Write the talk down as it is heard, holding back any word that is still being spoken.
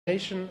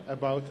information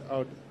about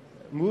our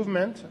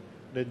movement,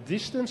 the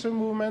distance of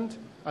movement,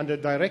 and the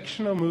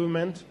direction of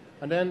movement,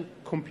 and then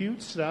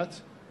computes that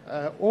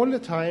all the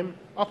time,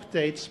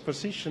 updates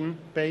position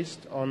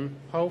based on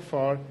how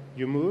far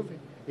you move,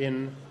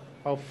 in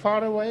how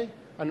far away,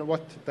 and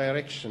what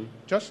direction.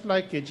 Just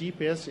like a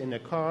GPS in a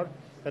car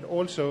that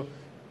also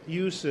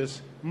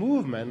uses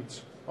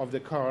movement of the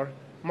car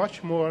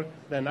much more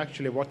than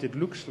actually what it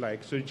looks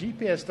like. So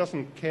GPS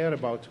doesn't care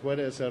about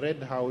whether it's a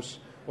red house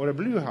or a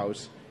blue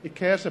house. It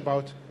cares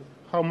about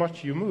how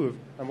much you move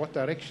and what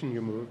direction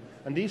you move.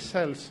 And these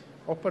cells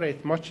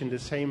operate much in the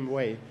same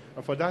way.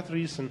 And for that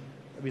reason,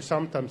 we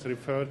sometimes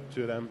refer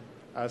to them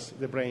as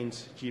the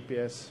brain's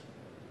GPS.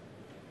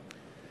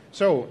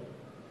 So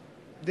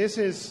this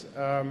is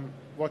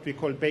what we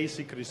call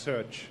basic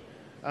research.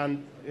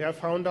 And we have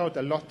found out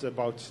a lot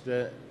about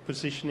the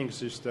positioning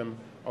system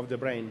of the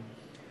brain.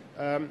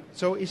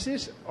 So is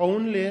this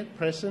only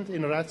present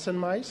in rats and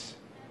mice?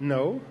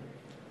 No.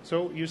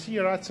 So you see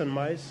rats and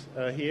mice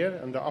here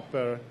in the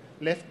upper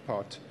left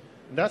part.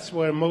 That's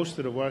where most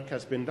of the work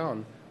has been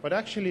done. But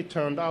actually it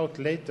turned out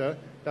later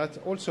that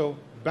also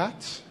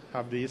bats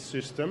have these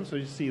systems. So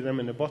you see them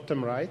in the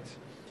bottom right.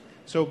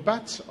 So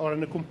bats are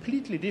in a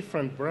completely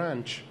different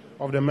branch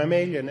of the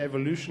mammalian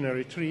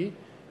evolutionary tree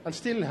and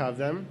still have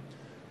them.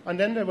 And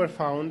then they were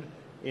found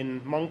in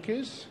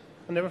monkeys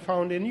and they were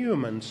found in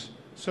humans.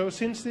 So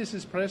since this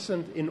is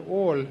present in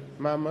all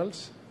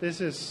mammals, this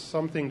is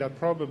something that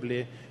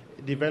probably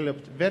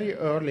developed very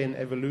early in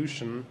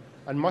evolution,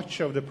 and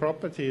much of the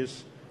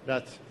properties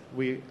that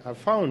we have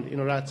found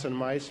in rats and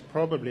mice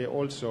probably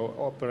also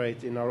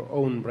operate in our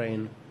own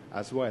brain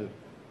as well.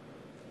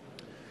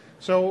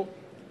 So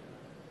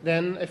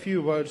then a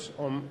few words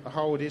on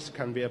how this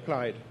can be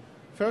applied.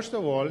 First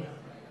of all,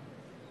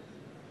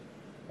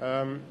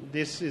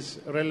 this is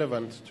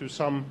relevant to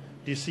some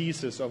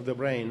diseases of the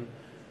brain,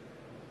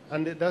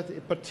 and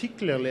that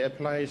particularly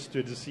applies to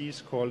a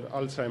disease called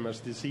Alzheimer's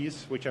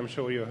disease, which I'm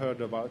sure you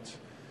heard about.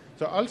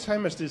 So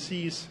Alzheimer's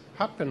disease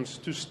happens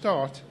to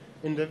start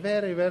in the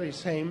very, very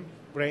same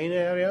brain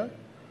area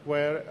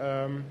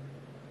where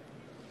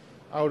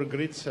our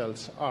grid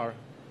cells are.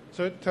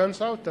 So it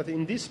turns out that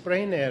in this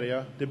brain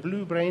area, the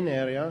blue brain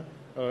area,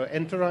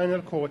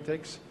 entorhinal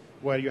cortex,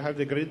 where you have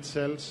the grid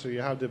cells, so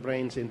you have the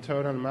brain's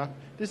internal map,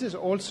 this is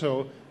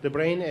also the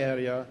brain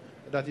area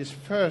that is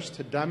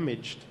first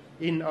damaged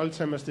in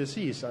Alzheimer's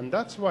disease. And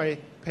that's why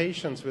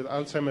patients with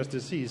Alzheimer's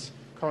disease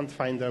can't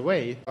find their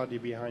way. Study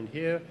behind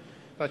here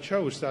that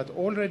shows that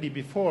already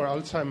before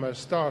Alzheimer's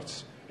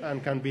starts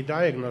and can be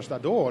diagnosed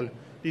at all,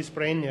 this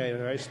brain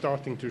area is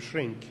starting to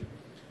shrink.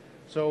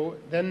 So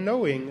then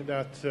knowing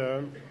that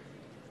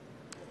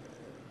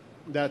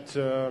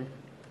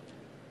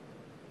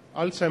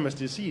Alzheimer's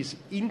disease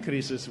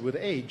increases with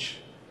age,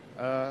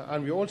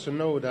 and we also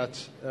know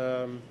that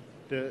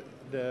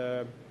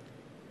the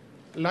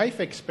life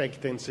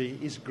expectancy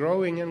is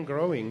growing and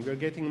growing. We're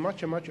getting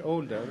much and much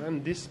older,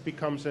 and this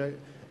becomes an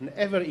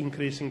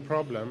ever-increasing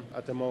problem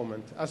at the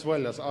moment, as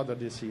well as other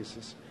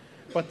diseases.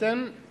 But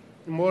then,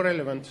 more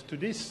relevant to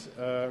this,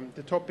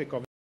 the topic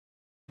of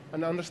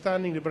and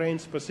understanding the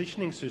brain's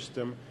positioning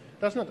system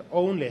does not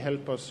only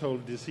help us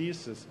solve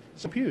diseases,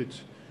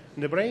 compute.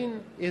 The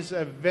brain is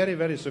a very,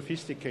 very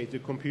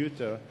sophisticated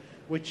computer,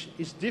 which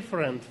is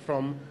different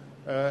from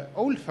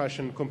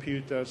old-fashioned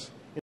computers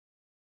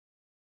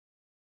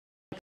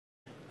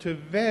to a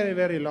very,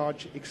 very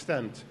large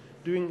extent,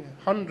 doing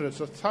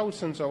hundreds of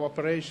thousands of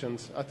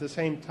operations at the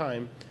same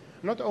time,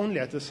 not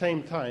only at the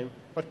same time,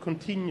 but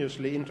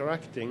continuously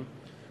interacting,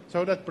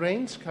 so that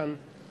brains can,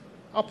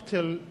 up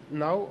till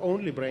now,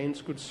 only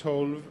brains could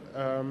solve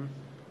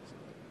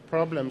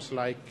problems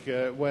like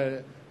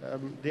where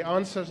the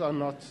answers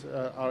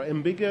are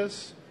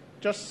ambiguous.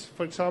 Just,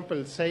 for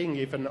example, saying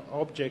if an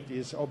object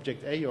is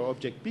object A or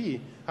object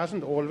B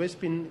hasn't always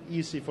been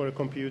easy for a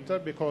computer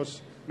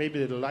because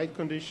maybe the light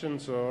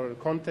conditions or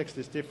context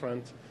is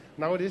different.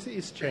 Now this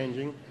is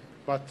changing,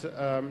 but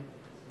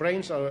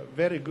brains are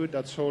very good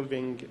at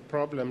solving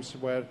problems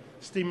where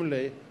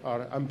stimuli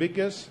are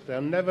ambiguous. They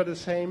are never the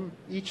same.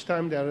 Each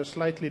time they are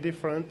slightly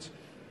different.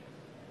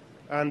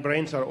 And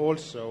brains are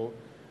also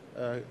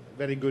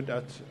very good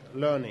at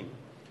learning.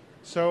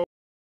 So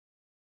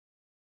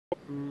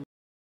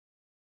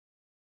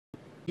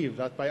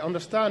that by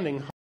understanding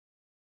how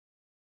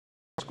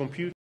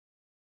computer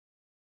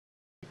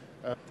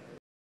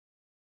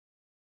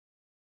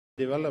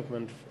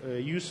development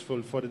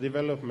useful for the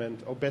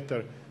development of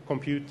better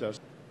computers.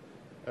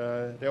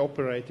 They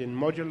operate in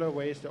modular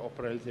ways, they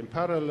operate in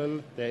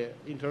parallel, they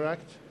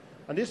interact.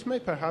 And this may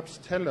perhaps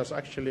tell us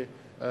actually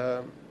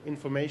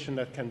information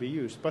that can be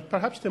used. But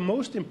perhaps the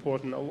most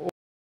important of all,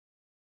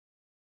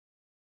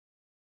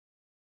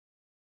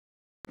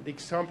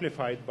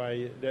 exemplified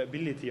by the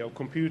ability of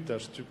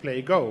computers to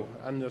play Go.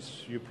 And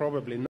as you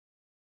probably know,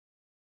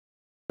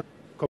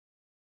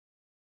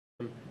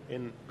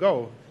 in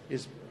Go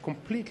is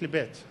completely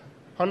bet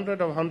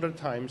 100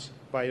 times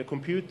by a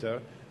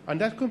computer, and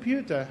that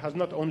computer has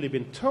not only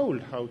been told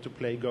how to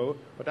play Go,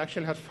 but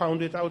actually has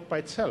found it out by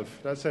itself.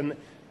 That's a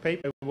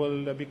paper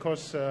Well,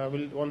 because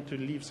we'll want to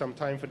leave some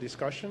time for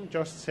discussion,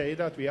 just say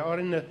that we are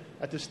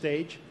at the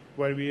stage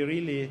where we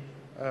really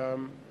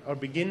are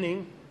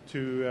beginning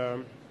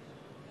to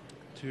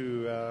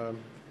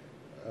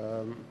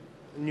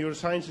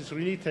neuroscience is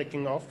really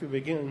taking off. We're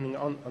beginning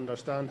to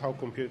understand how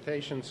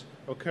computations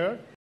occur.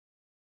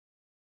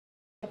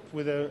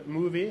 With a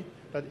movie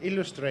that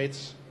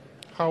illustrates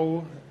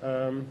how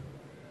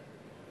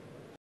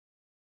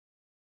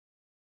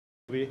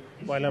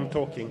while I'm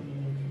talking.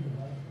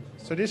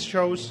 So this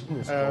shows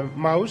a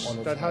mouse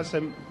that has a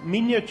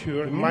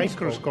miniature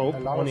microscope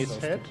on its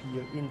head.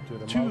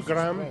 2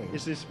 gram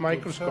is this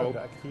microscope,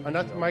 and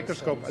that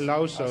microscope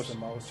allows us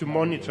to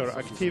monitor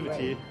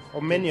activity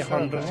of many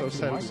hundreds of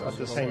cells at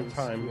the same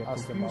time.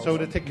 So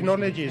the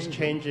technology is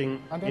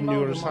changing in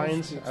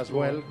neuroscience as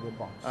well,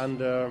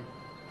 and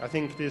I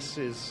think this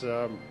is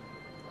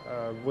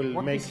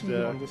will make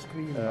the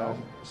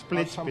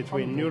split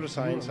between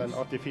neuroscience and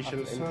artificial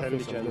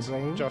intelligence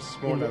just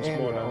smaller and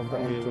smaller,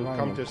 and we will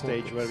come to a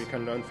stage where we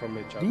can learn from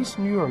each other. These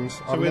neurons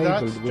are so with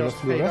that, labeled with just a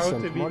fade out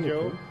fluorescent the video,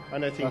 molecule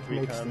and I think we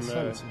makes can the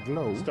cells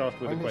glow start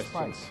with the and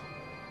questions. spike.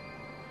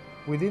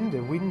 Within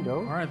the window,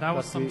 all right, that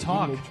was some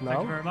talk.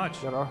 Thank you very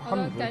much. There are 好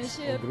的，感 hundreds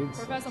谢 of grid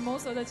Professor cells.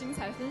 Moser 的精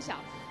彩分享。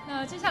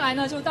那接下来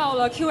呢，就到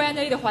了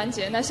Q&A 的环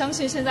节。那相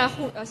信现在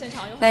现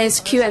场有 There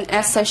is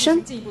Q&A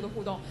session, 进一步的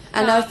互动。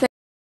 and I think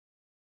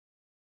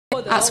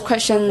ask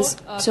questions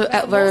to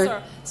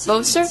Edvard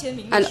Moser,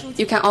 and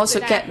you can also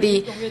get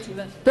the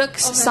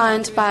books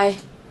signed by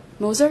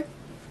Moser.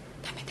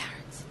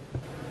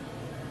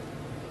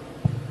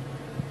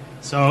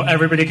 So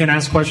everybody can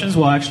ask questions.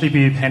 We'll actually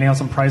be handing out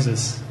some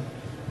prizes.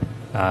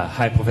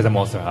 Hi, Professor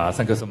Moser.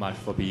 Thank you so much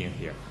for being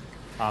here.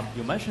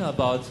 You mentioned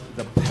about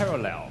the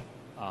parallel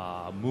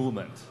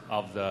movement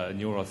of the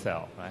neural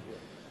cell, right?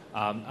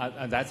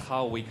 And that's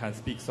how we can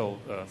think so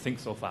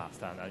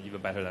fast and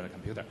even better than a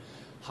computer.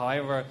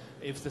 However,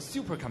 if the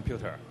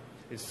supercomputer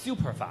is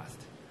super fast,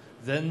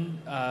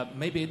 then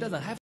maybe it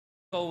doesn't have to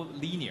go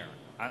linear,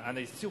 and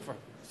it's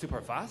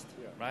super fast,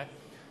 right?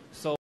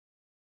 So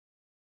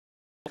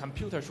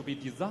computer should be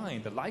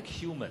designed like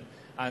human,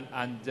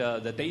 and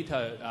the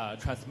data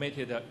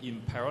transmitted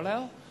in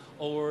parallel,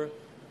 or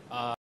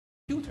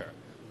computer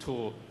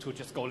to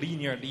just go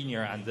linear,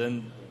 and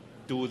then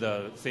do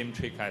the same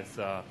trick as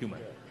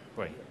human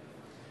brain.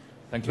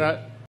 Thank you.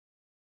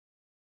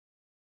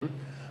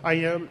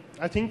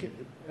 I think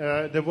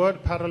the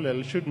word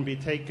parallel shouldn't be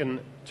taken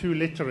too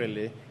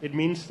literally. It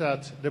means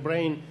that the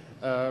brain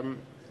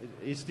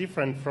is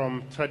different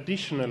from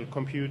traditional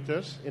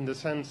computers in the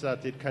sense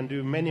that it can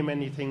do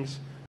many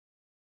things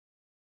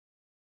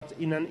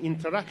in an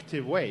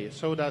interactive way,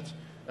 so that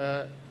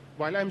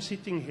while I'm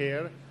sitting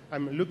here,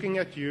 I'm looking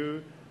at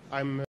you,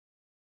 I'm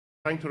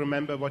trying to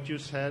remember what you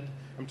said,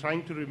 I'm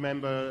trying to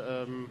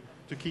remember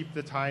to keep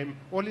the time.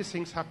 All these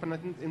things happen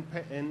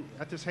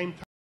at the same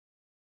time.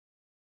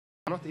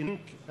 Not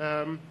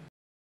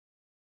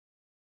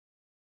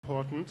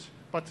important,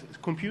 but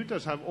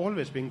computers have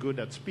always been good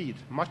at speed,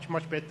 much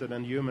better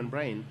than human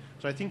brain.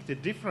 So I think the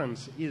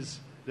difference is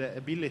the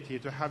ability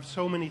to have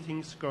so many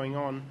things going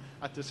on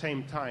at the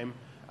same time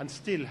and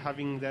still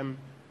having them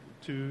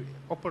to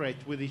operate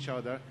with each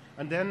other.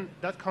 And then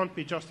that can't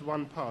be just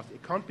one path.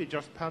 It can't be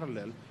just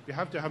parallel. You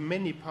have to have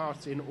many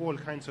paths in all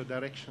kinds of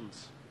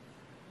directions.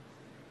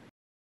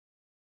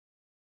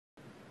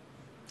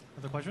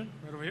 Another question?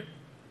 Right over here.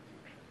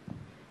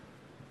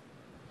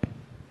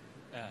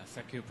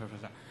 Thank you,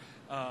 Professor.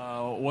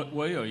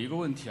 我有一个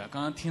问题啊，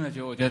刚刚听了觉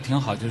得我觉得挺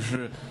好，就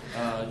是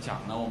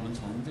讲呢，我们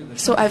从这个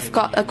So I've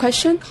got a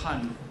question.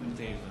 看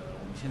这个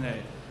我们现在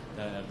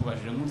不管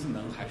是人工智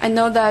能还是 I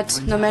know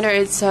that no matter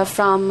it's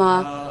from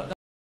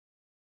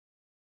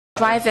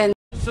drive-in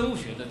生物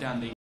学的这样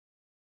的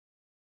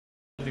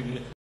这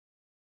个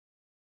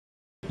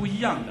不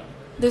一样的。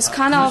 this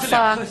kind of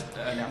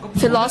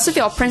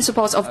philosophy or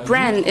principles of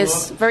brain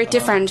is very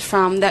different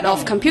from that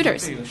of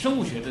computers. 生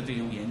物学的这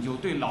种研究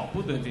对脑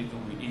部的这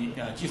种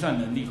计算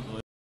能力和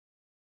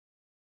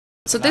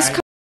So this can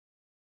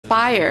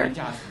inspire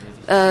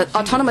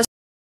autonomous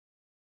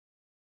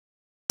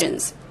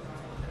intelligence.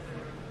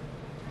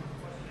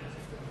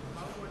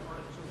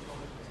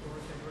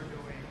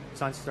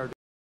 Science started.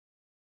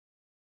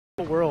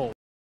 World.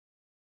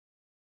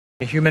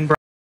 A human brain.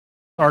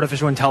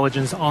 Artificial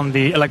intelligence on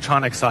the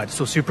electronic side,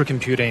 so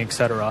supercomputing,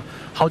 etc.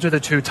 How do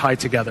the two tie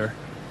together?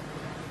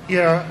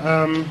 Yeah,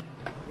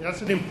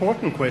 that's an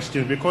important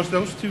question, because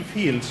those two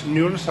fields,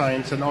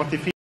 neuroscience and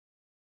artificial,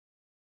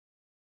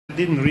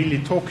 didn't really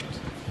talk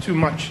too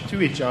much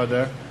to each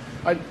other.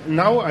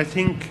 Now I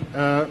think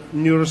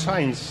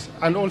neuroscience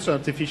and also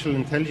artificial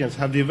intelligence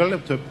have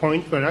developed to a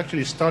point where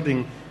actually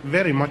studying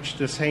very much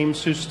the same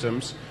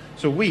systems.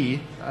 So I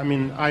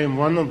am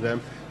one of them,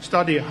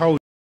 study how.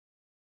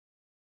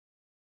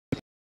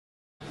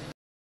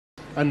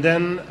 And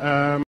then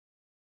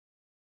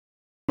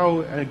now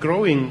a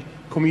growing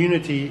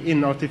community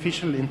in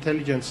artificial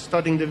intelligence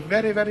studying the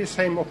very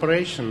same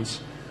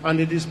operations, and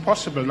it is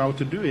possible now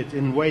to do it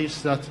in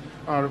ways that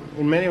are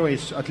in many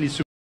ways at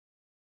least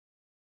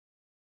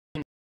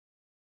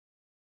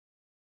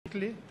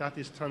that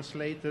is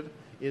translated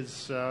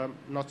is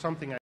not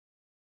something I...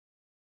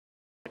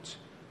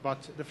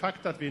 But the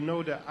fact that we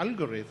know the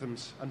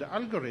algorithms, and the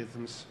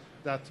algorithms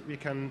that we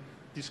can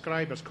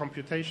describe as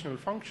computational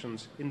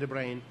functions in the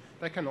brain,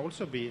 they can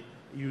also be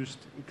used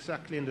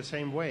exactly in the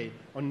same way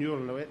on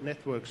neural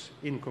networks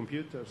in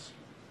computers.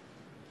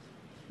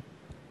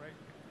 Right.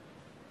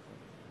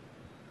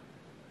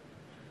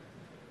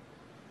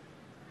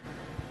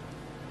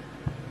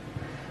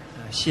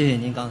 谢谢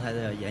您刚才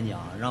的演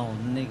讲，让我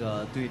们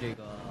对这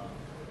个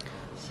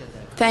现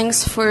在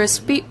Thanks for your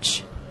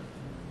speech.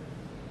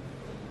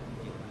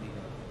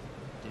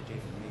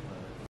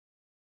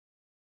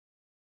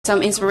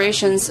 Some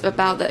inspirations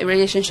about the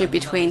relationship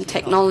between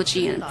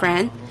technology and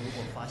brain.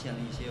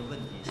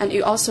 And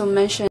you also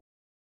mentioned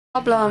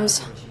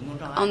problems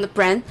on the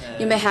brain.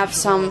 You may have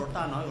some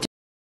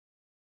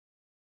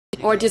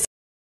or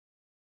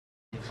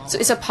so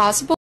is it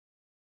possible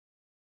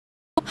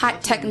high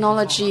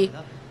technology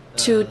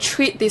to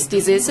treat these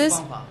diseases?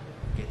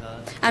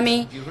 I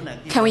mean,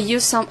 can we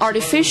use some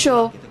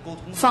artificial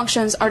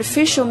functions,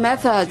 artificial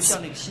methods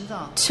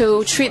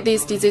to treat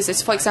these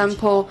diseases? For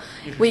example,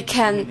 we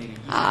can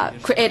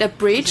create a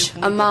bridge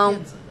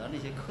among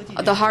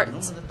the heart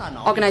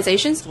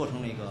organizations.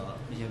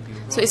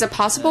 So is it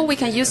possible we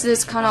can use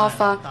this kind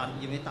of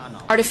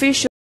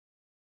artificial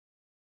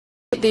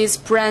these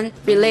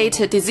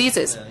brain-related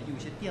diseases?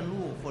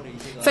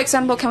 For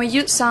example, can we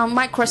use some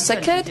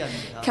microcircuit?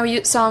 Can we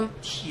use some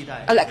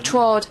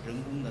electrode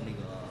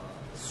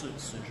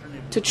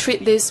to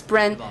treat these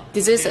brain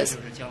diseases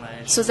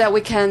so that we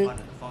can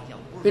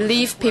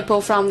relieve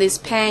people from these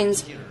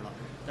pains?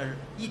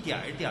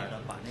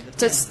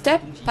 Just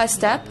step by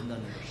step,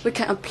 we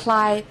can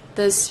apply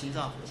this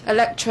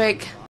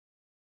electric.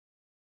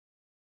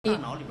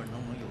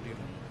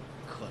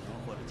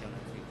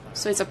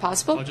 So is it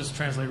possible? I'll just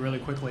translate really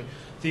quickly.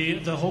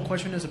 The whole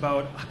question is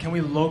about can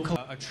we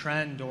localize a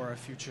trend or a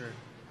future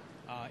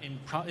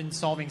in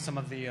solving some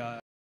of the.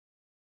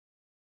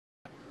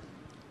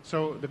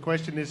 So the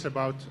question is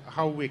about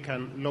how we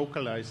can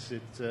localize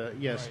it.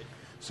 Yes. Right.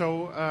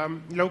 So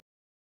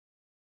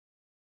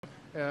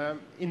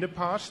in the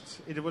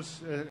past, it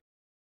was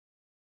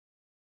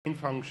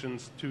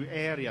functions to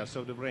areas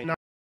of the brain. Now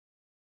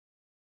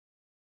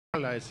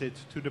localize it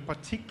to the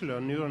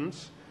particular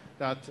neurons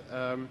that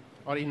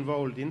are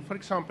involved in, for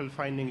example,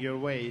 finding your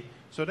way.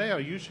 So they are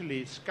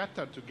usually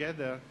scattered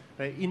together,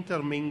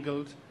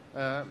 intermingled,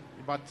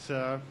 but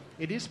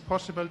it is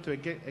possible to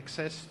get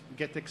access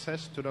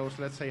to those,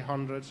 let's say,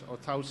 hundreds or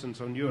thousands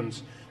of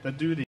neurons that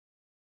do this.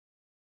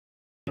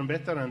 And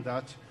better than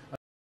that,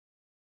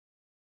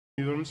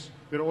 neurons,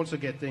 we're also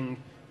getting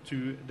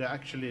to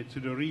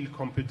the real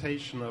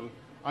computational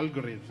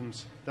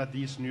algorithms that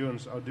these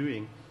neurons are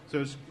doing.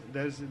 So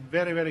there's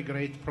very, very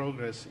great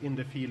progress in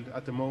the field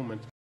at the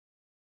moment.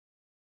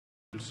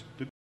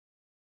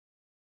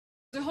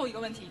 最后一个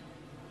问题。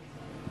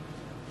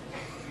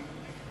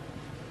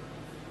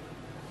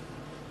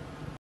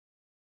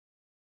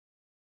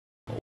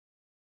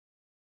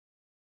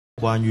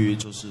关于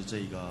就是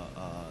这个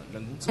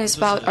人工智能 It's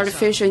about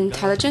artificial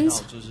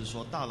intelligence. 就是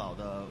说大脑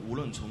的无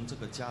论从这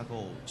个架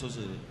构，就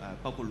是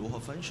包括如何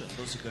分选，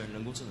都是跟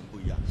人工智能不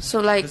一样。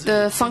So like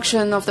the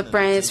function of the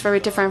brain is very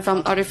different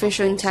from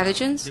artificial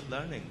intelligence. Deep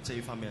learning 这一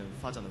方面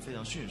发展得非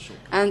常迅速。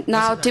And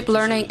now deep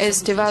learning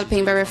is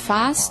developing very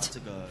fast. 这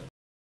个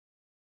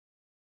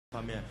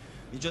方面，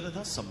你觉得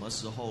它什么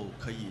时候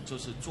可以就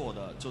是做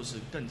的就是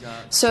更加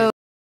So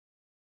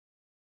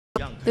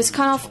this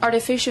kind of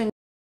artificial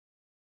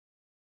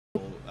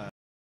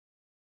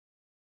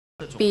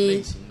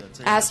be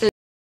as a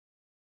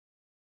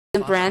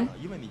brand,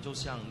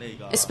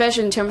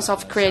 especially in terms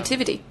of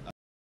creativity.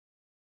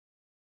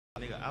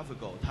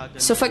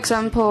 So for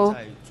example,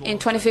 in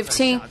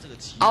 2015,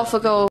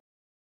 AlphaGo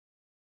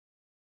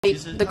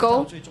the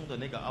Go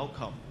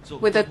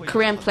with a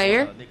Korean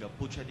player,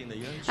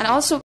 and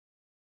also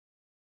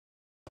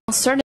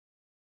concerning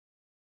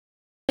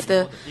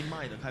the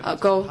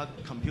Go.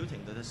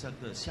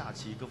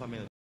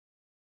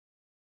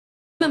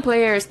 Human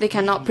players, they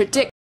cannot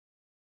predict.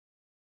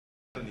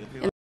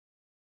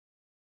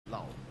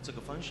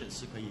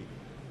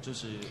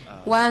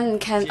 When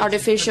can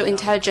artificial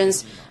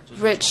intelligence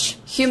reach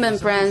human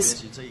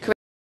brains?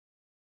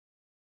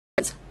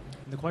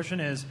 The question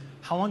is,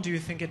 how long do you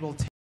think it will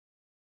take?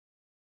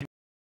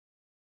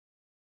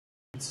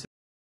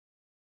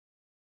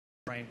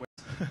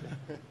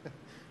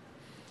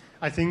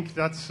 I think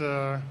that's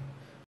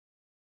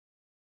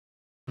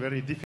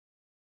very difficult.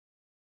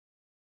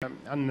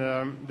 And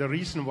the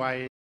reason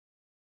why,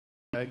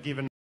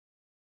 given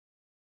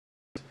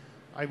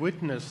I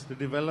witnessed the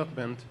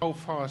development, how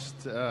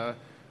fast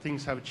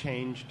things have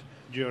changed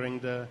during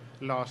the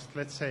last,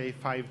 let's say,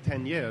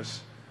 5-10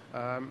 years.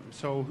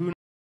 So who?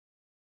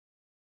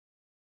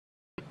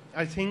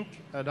 I think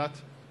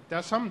that there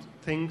are some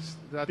things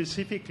that are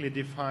specifically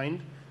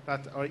defined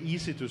that are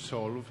easy to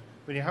solve.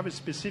 When you have a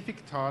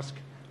specific task,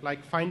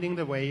 like finding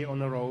the way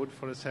on a road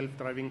for a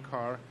self-driving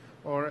car,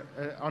 or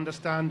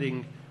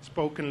understanding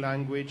spoken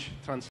language,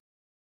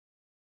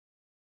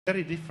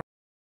 very different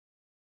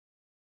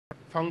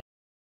functions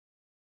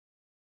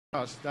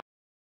that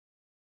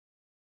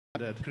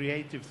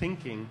creative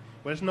thinking,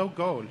 where there's no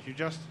goal. You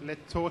just let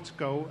thoughts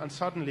go, and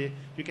suddenly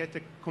you get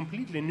a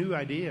completely new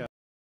idea.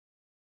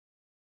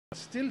 It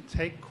still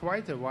take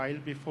quite a while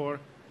before you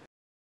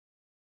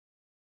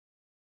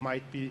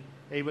might be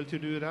able to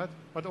do that,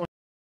 but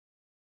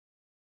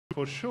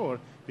for sure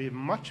be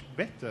much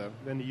better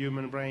than the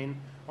human brain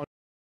on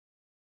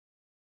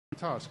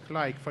task,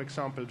 like, for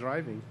example,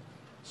 driving.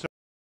 So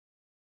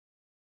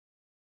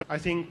I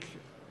think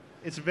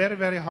it's very,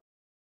 very hard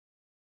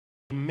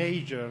to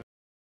major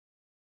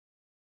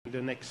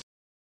the next.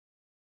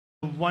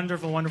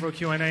 Wonderful, wonderful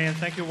Q&A, and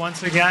thank you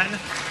once again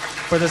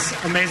for this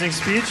amazing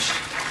speech.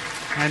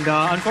 And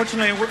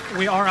unfortunately,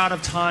 we are out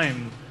of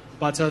time,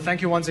 but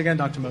thank you once again,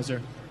 Dr.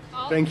 Moser.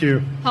 Thank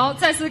you. 好，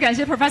再次感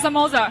谢 Professor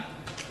Moser。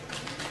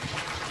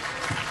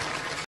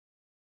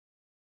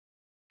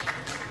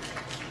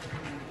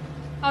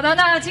好的，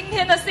那今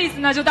天的 CIS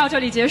呢就到这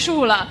里结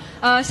束了。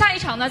下一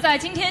场呢，在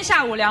今天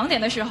下午2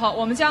点的时候，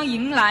我们将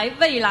迎来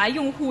未来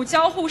用户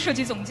交互设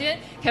计总监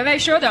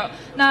Kevin Schroeder。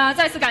那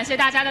再次感谢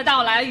大家的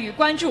到来与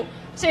关注，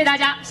谢谢大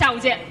家，下午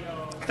见。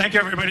Thank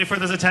you everybody for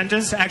this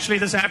attendance. Actually,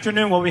 this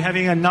afternoon we'll be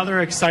having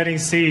another exciting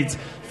seeds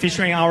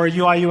featuring our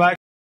UI UX.